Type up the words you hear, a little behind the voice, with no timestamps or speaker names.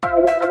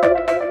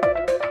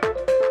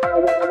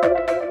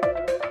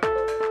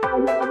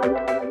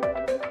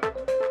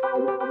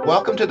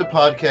Welcome to the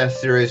podcast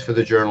series for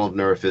the Journal of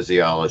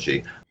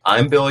Neurophysiology.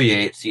 I'm Bill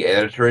Yates, the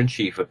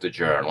editor-in-chief of the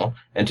journal,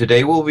 and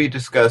today we'll be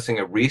discussing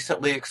a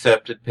recently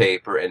accepted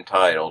paper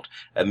entitled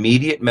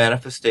Immediate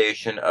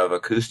Manifestation of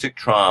Acoustic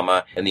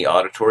Trauma in the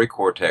Auditory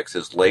Cortex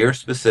is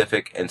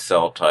Layer-Specific and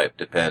Cell-Type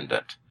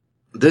Dependent.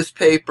 This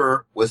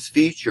paper was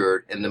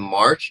featured in the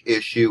March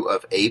issue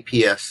of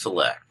APS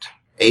Select.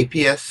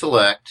 APS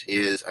Select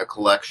is a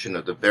collection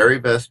of the very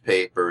best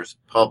papers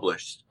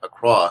published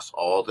across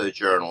all the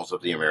journals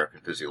of the American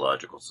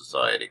Physiological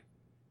Society.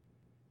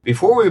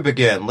 Before we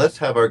begin, let's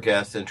have our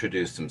guests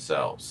introduce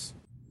themselves.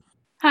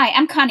 Hi,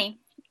 I'm Connie.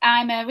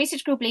 I'm a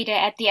research group leader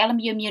at the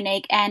LMU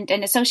Munich and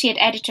an associate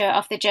editor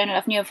of the Journal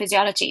of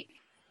Neurophysiology.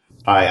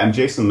 Hi, I'm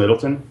Jason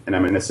Middleton, and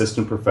I'm an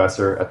assistant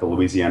professor at the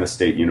Louisiana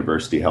State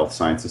University Health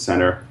Sciences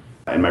Center.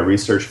 And my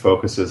research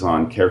focuses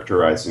on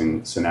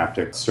characterizing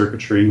synaptic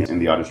circuitry in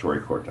the auditory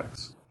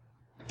cortex.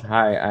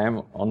 Hi, I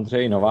am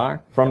Ondřej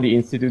Novák from the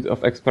Institute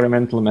of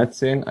Experimental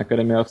Medicine,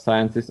 Academy of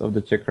Sciences of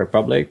the Czech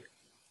Republic.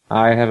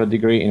 I have a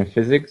degree in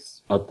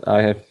physics, but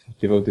I have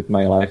devoted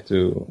my life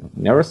to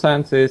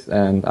neurosciences,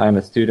 and I'm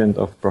a student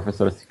of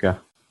Professor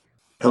Sika.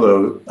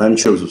 Hello, I'm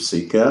Joseph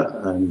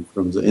Sika. I'm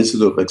from the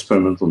Institute of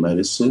Experimental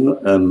Medicine,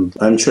 and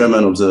I'm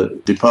chairman of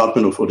the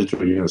Department of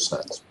Auditory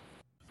Neuroscience.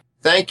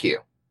 Thank you.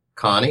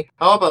 Connie,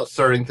 how about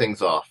starting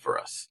things off for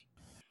us?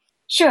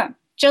 Sure.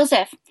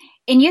 Joseph,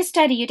 in your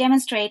study, you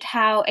demonstrate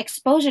how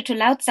exposure to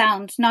loud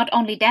sounds not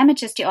only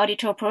damages the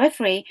auditory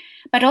periphery,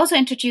 but also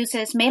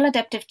introduces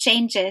maladaptive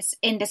changes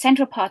in the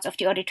central parts of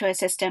the auditory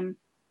system.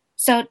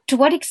 So, to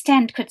what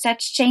extent could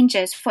such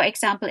changes, for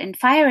example in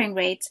firing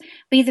rates,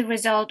 be the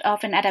result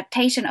of an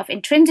adaptation of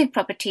intrinsic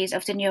properties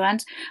of the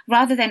neurons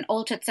rather than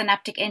altered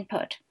synaptic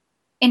input?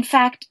 In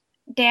fact,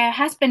 there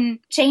has been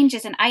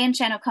changes in ion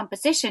channel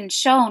composition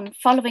shown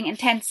following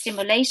intense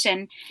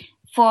stimulation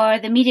for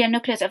the medial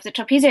nucleus of the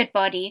trapezoid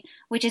body,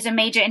 which is a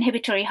major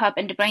inhibitory hub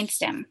in the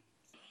brainstem.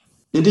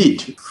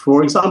 Indeed.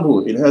 For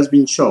example, it has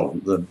been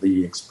shown that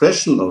the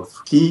expression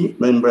of key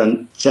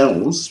membrane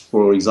channels,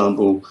 for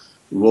example,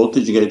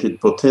 voltage-gated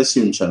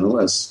potassium channel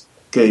as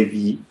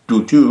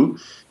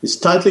Kv22, is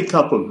tightly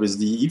coupled with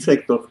the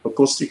effect of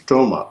acoustic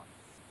trauma.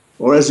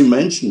 Or as you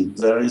mentioned,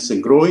 there is a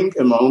growing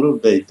amount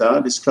of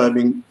data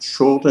describing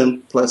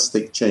short-term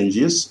plastic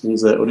changes in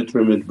the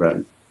auditory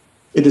midbrain.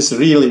 It is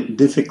really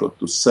difficult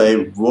to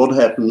say what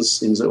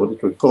happens in the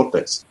auditory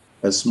cortex,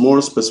 as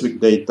more specific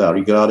data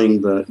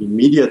regarding the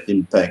immediate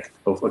impact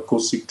of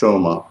acoustic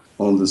trauma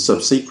on the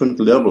subsequent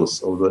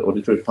levels of the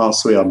auditory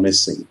pathway are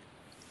missing.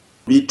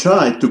 We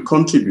try to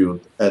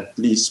contribute, at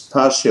least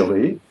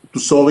partially, to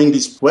solving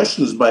these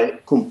questions by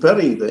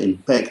comparing the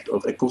impact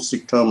of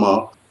acoustic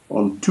trauma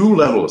on two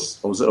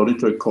levels of the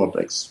auditory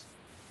cortex.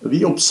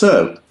 We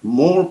observed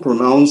more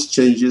pronounced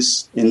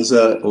changes in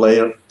the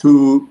layer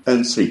 2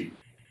 and 3.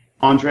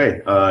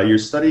 Ondřej, your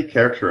study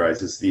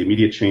characterizes the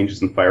immediate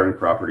changes in firing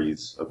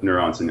properties of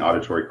neurons in the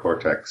auditory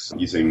cortex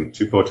using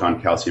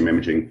two-photon calcium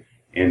imaging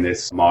in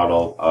this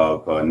model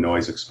of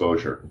noise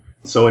exposure.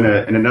 So in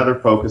another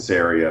focus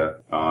area,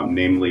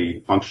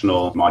 namely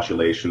functional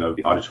modulation of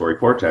the auditory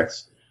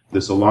cortex,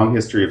 there's a long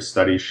history of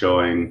studies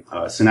showing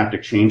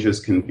synaptic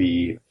changes can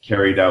be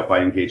carried out by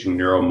engaging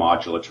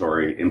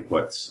neuromodulatory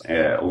inputs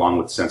along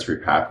with sensory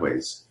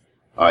pathways.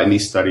 In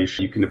these studies,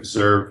 you can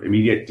observe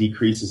immediate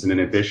decreases in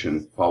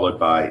inhibition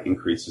followed by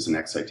increases in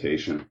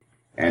excitation,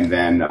 and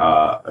then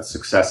a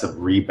successive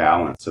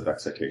rebalance of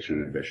excitation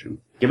and inhibition.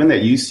 Given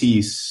that you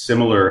see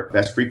similar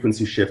best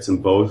frequency shifts in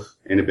both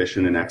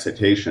inhibition and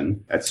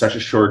excitation at such a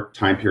short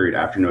time period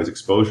after noise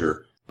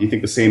exposure, do you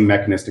think the same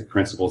mechanistic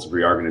principles of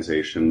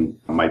reorganization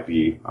might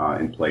be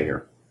in play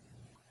here?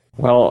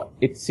 Well,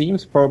 it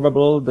seems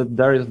probable that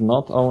there is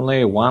not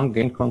only one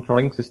gain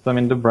controlling system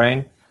in the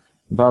brain,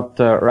 but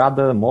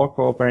rather more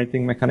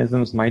cooperating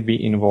mechanisms might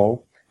be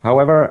involved.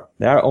 However,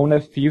 there are only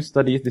a few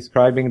studies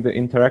describing the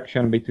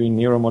interaction between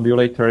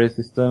neuromodulatory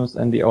systems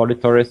and the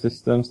auditory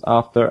systems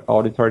after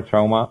auditory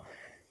trauma.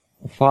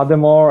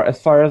 Furthermore, as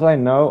far as I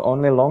know,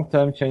 only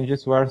long-term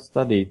changes were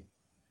studied.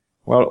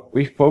 Well,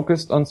 we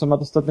focused on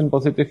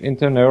somatostatin-positive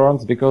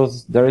interneurons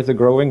because there is a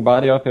growing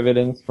body of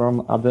evidence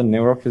from other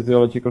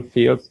neurophysiological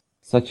fields,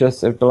 such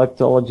as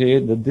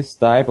epileptology, that this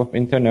type of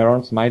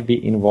interneurons might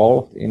be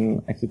involved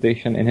in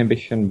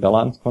excitation-inhibition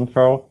balance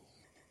control.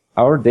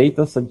 Our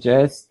data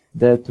suggests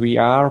that we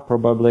are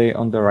probably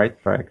on the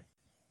right track.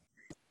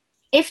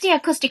 If the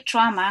acoustic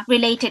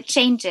trauma-related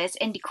changes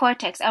in the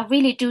cortex are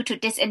really due to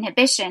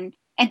disinhibition,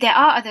 and there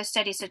are other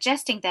studies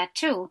suggesting that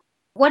too,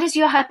 what is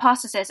your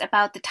hypothesis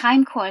about the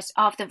time course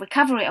of the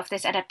recovery of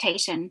this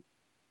adaptation?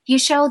 You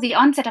show the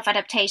onset of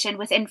adaptation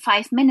within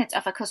 5 minutes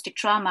of acoustic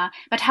trauma,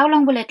 but how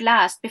long will it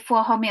last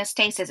before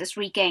homeostasis is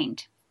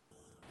regained?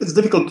 It's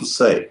difficult to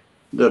say.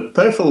 The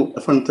peripheral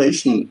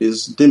afferentation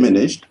is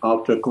diminished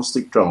after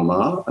acoustic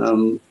trauma,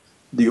 and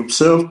the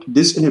observed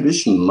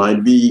disinhibition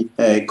might be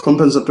a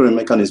compensatory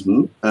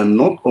mechanism and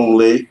not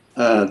only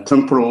a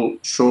temporal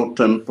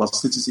short-term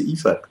plasticity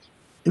effect.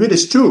 If it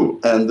is true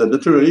and the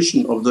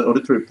deterioration of the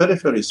auditory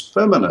periphery is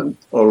permanent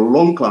or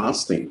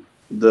long-lasting,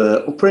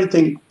 the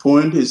operating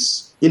point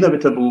is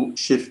inevitably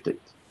shifted.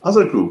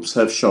 Other groups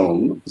have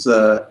shown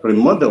the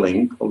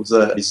remodeling of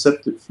the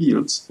receptive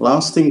fields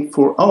lasting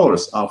for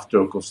hours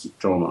after acoustic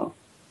trauma.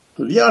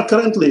 We are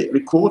currently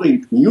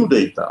recording new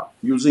data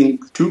using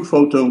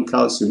 2-photon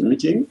calcium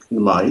imaging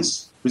in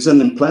mice with an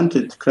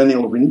implanted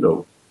cranial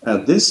window.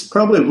 And this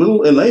probably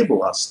will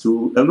enable us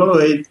to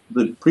evaluate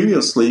the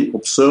previously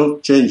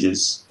observed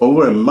changes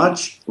over a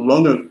much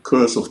longer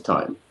course of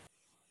time.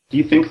 Do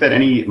you think that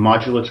any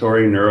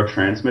modulatory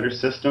neurotransmitter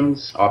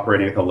systems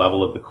operating at the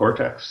level of the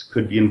cortex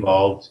could be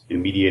involved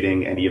in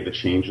mediating any of the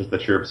changes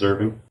that you're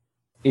observing?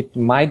 It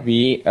might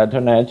be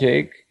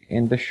adrenergic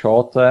in the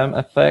short-term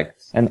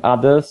effects and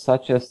others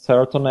such as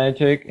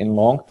serotonergic in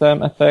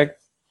long-term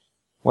effects.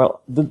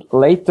 Well, the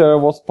latter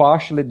was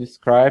partially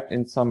described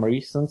in some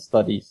recent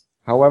studies.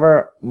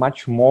 However,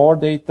 much more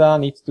data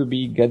needs to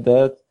be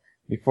gathered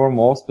before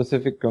more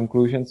specific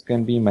conclusions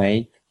can be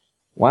made.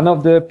 One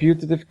of the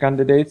putative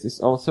candidates is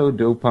also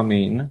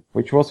dopamine,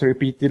 which was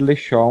repeatedly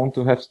shown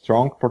to have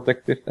strong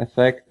protective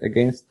effect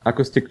against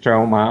acoustic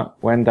trauma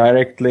when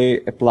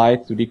directly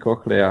applied to the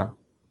cochlea.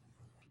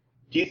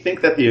 Do you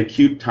think that the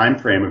acute time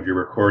frame of your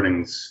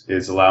recordings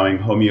is allowing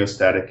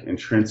homeostatic,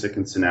 intrinsic,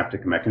 and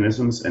synaptic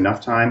mechanisms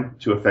enough time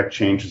to affect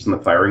changes in the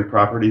firing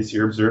properties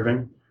you're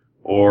observing?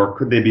 Or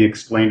could they be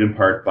explained in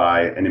part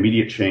by an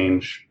immediate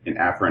change in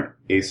afferent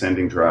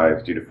ascending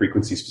drive due to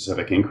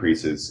frequency-specific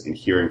increases in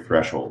hearing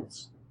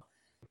thresholds?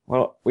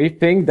 Well, we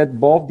think that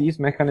both these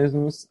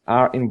mechanisms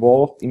are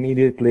involved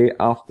immediately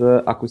after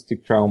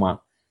acoustic trauma.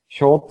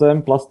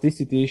 Short-term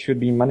plasticity should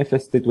be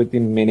manifested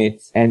within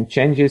minutes, and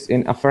changes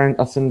in afferent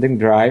ascending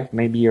drive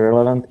may be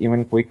relevant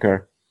even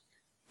quicker.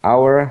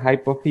 Our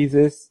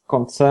hypothesis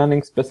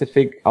concerning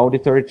specific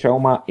auditory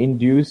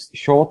trauma-induced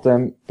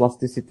short-term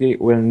plasticity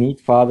will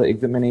need further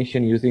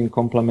examination using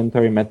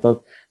complementary methods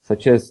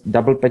such as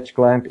double patch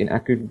clamp in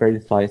acute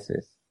brain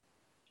slices.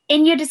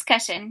 In your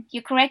discussion,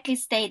 you correctly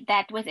state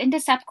that within the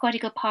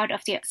subcortical part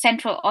of the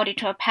central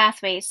auditory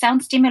pathway,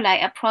 sound stimuli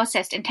are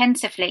processed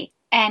intensively,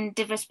 and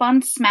the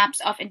response maps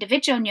of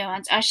individual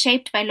neurons are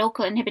shaped by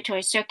local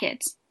inhibitory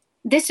circuits.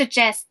 This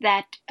suggests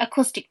that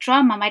acoustic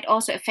trauma might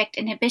also affect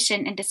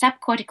inhibition in the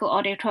subcortical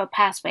auditory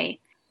pathway.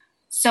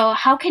 So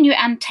how can you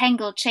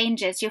untangle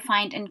changes you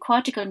find in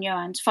cortical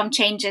neurons from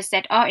changes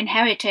that are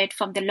inherited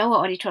from the lower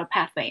auditory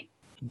pathway?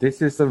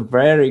 This is a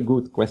very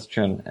good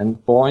question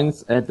and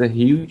points at the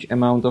huge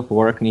amount of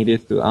work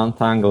needed to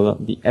untangle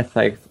the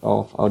effects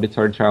of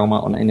auditory trauma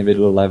on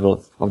individual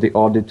levels of the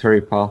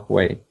auditory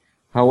pathway.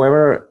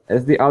 However,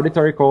 as the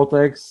auditory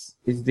cortex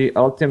is the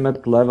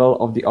ultimate level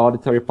of the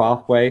auditory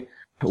pathway,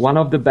 one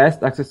of the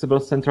best accessible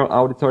central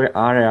auditory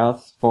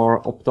areas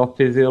for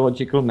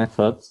optophysiological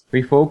methods,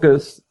 we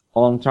focus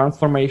on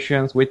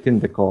transformations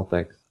within the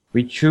cortex.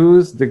 We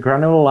choose the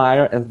granular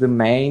layer as the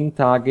main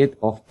target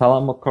of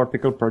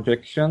thalamocortical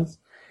projections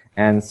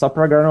and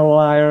supragranular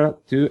layer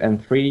 2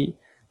 and 3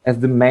 as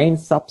the main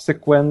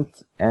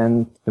subsequent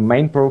and the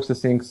main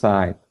processing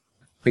site.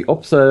 We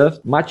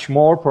observed much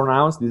more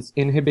pronounced this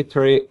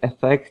inhibitory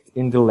effect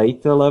in the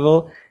later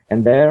level,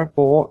 and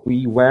therefore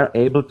we were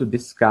able to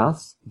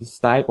discuss this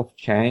type of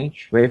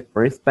change with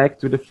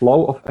respect to the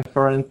flow of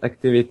afferent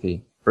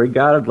activity,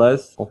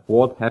 regardless of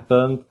what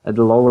happened at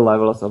the lower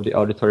levels of the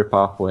auditory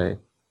pathway.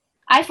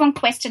 I have one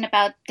question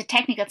about the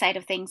technical side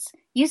of things.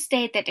 You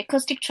state that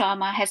acoustic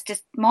trauma has the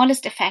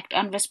smallest effect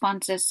on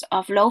responses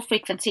of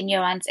low-frequency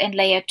neurons in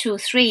layer 2,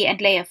 3,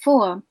 and layer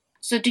 4.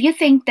 So do you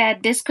think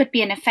that this could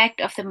be an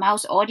effect of the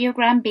mouse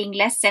audiogram being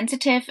less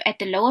sensitive at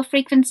the lower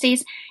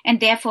frequencies and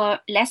therefore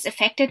less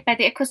affected by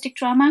the acoustic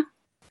trauma?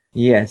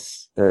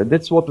 Yes,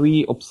 that's what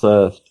we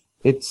observed.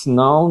 It's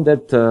known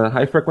that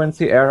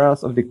high-frequency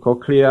areas of the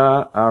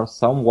cochlea are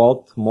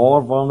somewhat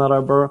more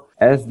vulnerable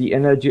as the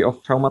energy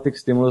of traumatic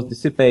stimulus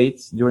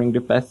dissipates during the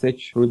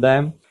passage through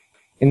them.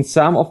 In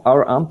some of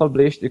our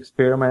unpublished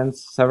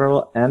experiments,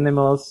 several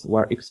animals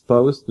were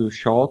exposed to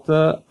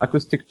shorter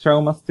acoustic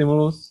trauma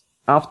stimulus.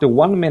 After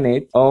 1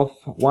 minute of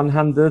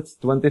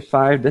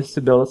 125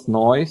 decibels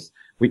noise,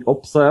 we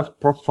observed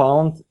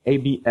profound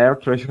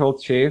ABR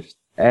threshold shift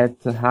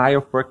at higher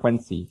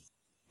frequencies.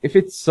 If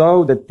it's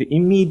so that the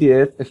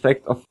immediate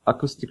effect of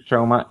acoustic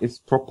trauma is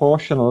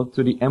proportional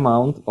to the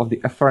amount of the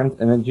afferent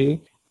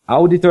energy,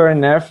 auditory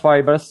nerve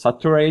fibers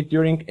saturate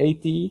during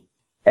AT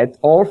at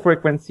all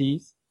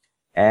frequencies,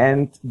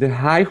 and the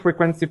high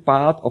frequency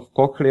part of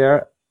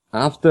cochlea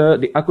after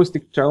the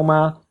acoustic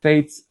trauma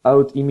fades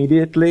out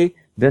immediately,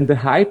 then the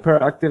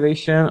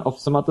hyperactivation of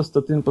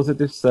somatostatin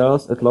positive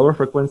cells at lower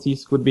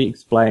frequencies could be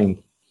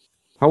explained.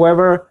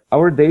 However,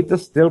 our data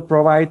still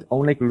provide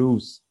only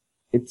clues.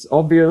 It's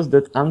obvious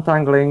that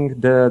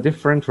untangling the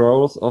different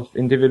roles of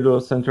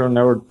individual central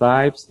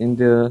neurotypes in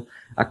the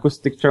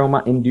acoustic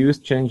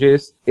trauma-induced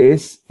changes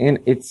is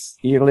in its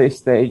early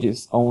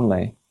stages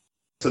only.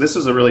 So this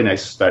was a really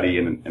nice study,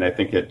 and I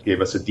think it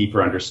gave us a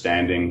deeper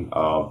understanding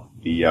of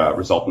the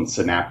resultant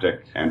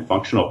synaptic and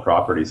functional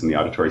properties in the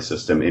auditory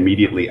system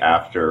immediately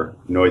after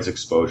noise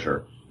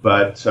exposure.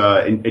 But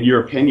in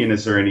your opinion,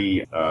 is there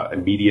any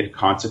immediate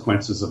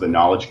consequences of the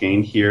knowledge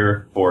gained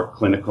here for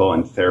clinical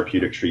and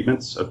therapeutic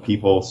treatments of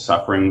people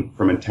suffering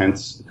from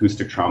intense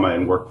acoustic trauma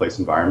in workplace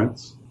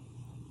environments?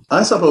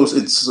 I suppose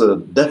it's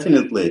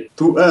definitely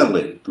too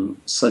early to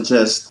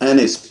suggest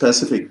any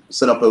specific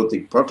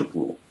therapeutic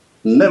protocol.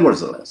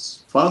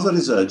 Nevertheless, further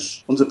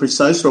research on the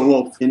precise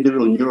role of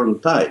individual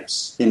neuron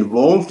types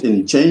involved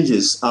in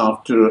changes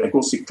after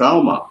acoustic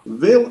trauma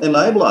will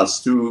enable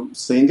us to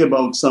think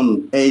about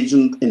some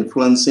agent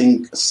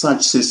influencing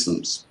such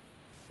systems.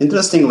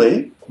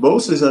 Interestingly,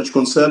 both research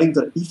concerning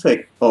the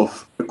effect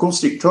of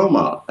acoustic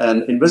trauma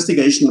and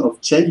investigation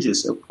of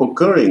changes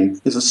occurring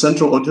in the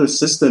central auditory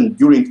system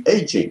during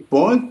aging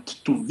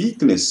point to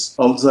weakness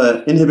of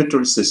the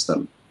inhibitory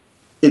system.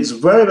 It's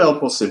very well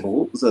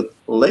possible that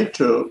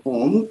later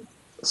on,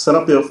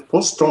 therapy of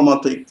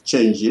post-traumatic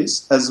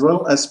changes as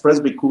well as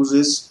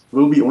presbycusis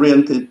will be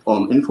oriented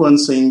on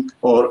influencing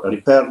or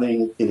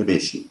repairing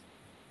inhibition.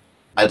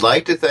 I'd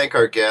like to thank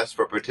our guests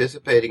for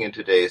participating in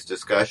today's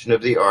discussion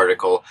of the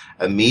article,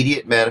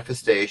 Immediate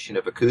Manifestation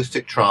of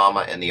Acoustic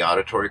Trauma in the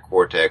Auditory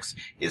Cortex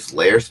is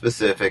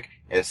Layer-Specific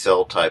and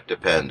Cell-Type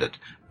Dependent,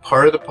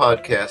 part of the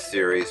podcast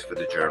series for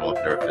the Journal of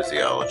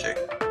Neurophysiology.